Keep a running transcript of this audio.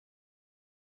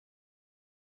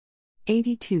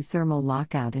82 Thermal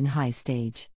lockout in high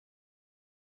stage.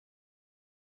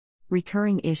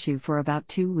 Recurring issue for about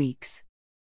 2 weeks.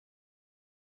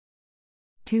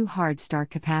 2 hard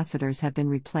start capacitors have been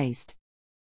replaced.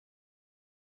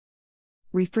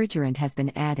 Refrigerant has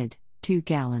been added, 2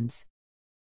 gallons.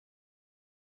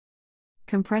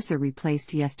 Compressor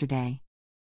replaced yesterday.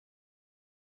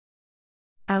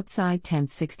 Outside temp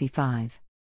 65.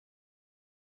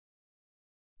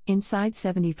 Inside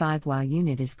 75 while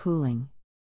unit is cooling.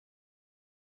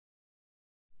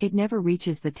 It never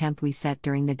reaches the temp we set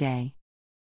during the day.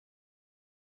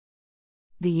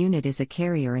 The unit is a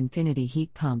carrier infinity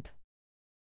heat pump.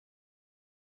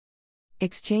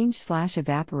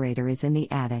 Exchange/evaporator is in the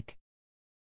attic.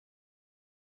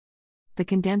 The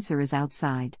condenser is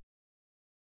outside.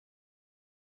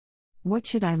 What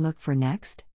should I look for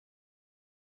next?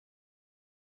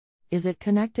 Is it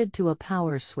connected to a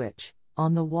power switch,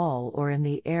 on the wall or in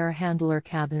the air handler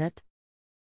cabinet?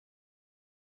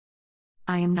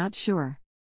 I am not sure.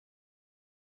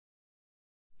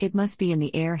 It must be in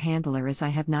the air handler as I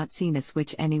have not seen a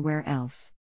switch anywhere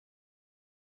else.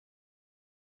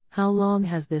 How long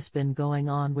has this been going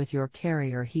on with your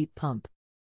carrier heat pump?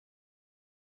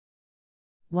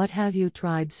 What have you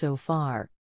tried so far?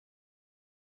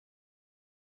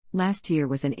 Last year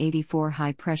was an 84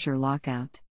 high pressure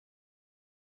lockout.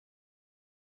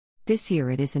 This year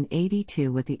it is an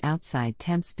 82 with the outside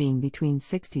temps being between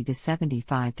 60 to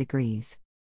 75 degrees.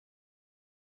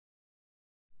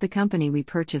 The company we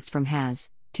purchased from has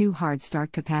 2 hard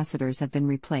start capacitors have been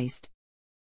replaced.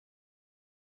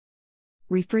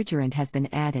 Refrigerant has been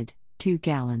added, 2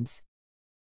 gallons.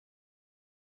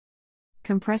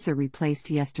 Compressor replaced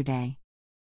yesterday.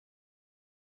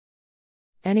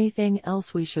 Anything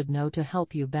else we should know to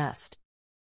help you best?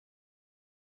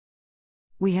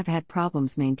 We have had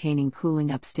problems maintaining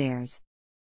cooling upstairs.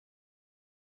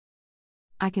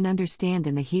 I can understand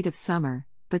in the heat of summer,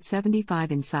 but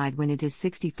 75 inside when it is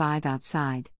 65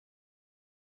 outside.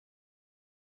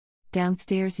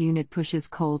 Downstairs unit pushes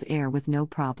cold air with no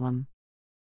problem.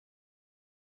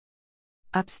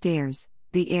 Upstairs,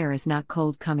 the air is not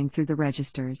cold coming through the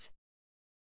registers.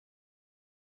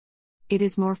 It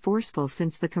is more forceful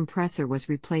since the compressor was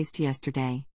replaced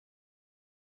yesterday.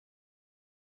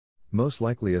 Most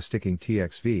likely a sticking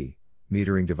TXV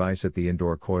metering device at the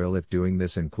indoor coil if doing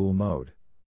this in cool mode.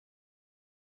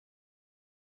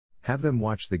 Have them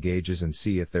watch the gauges and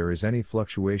see if there is any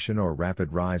fluctuation or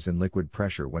rapid rise in liquid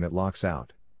pressure when it locks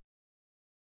out.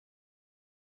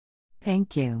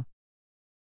 Thank you.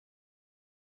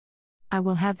 I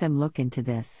will have them look into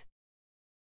this.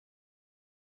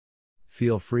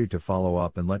 Feel free to follow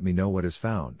up and let me know what is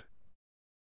found.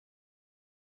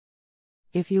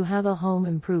 If you have a home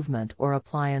improvement or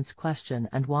appliance question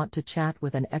and want to chat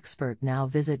with an expert now,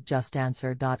 visit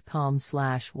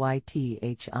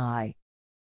justanswer.com/ythi.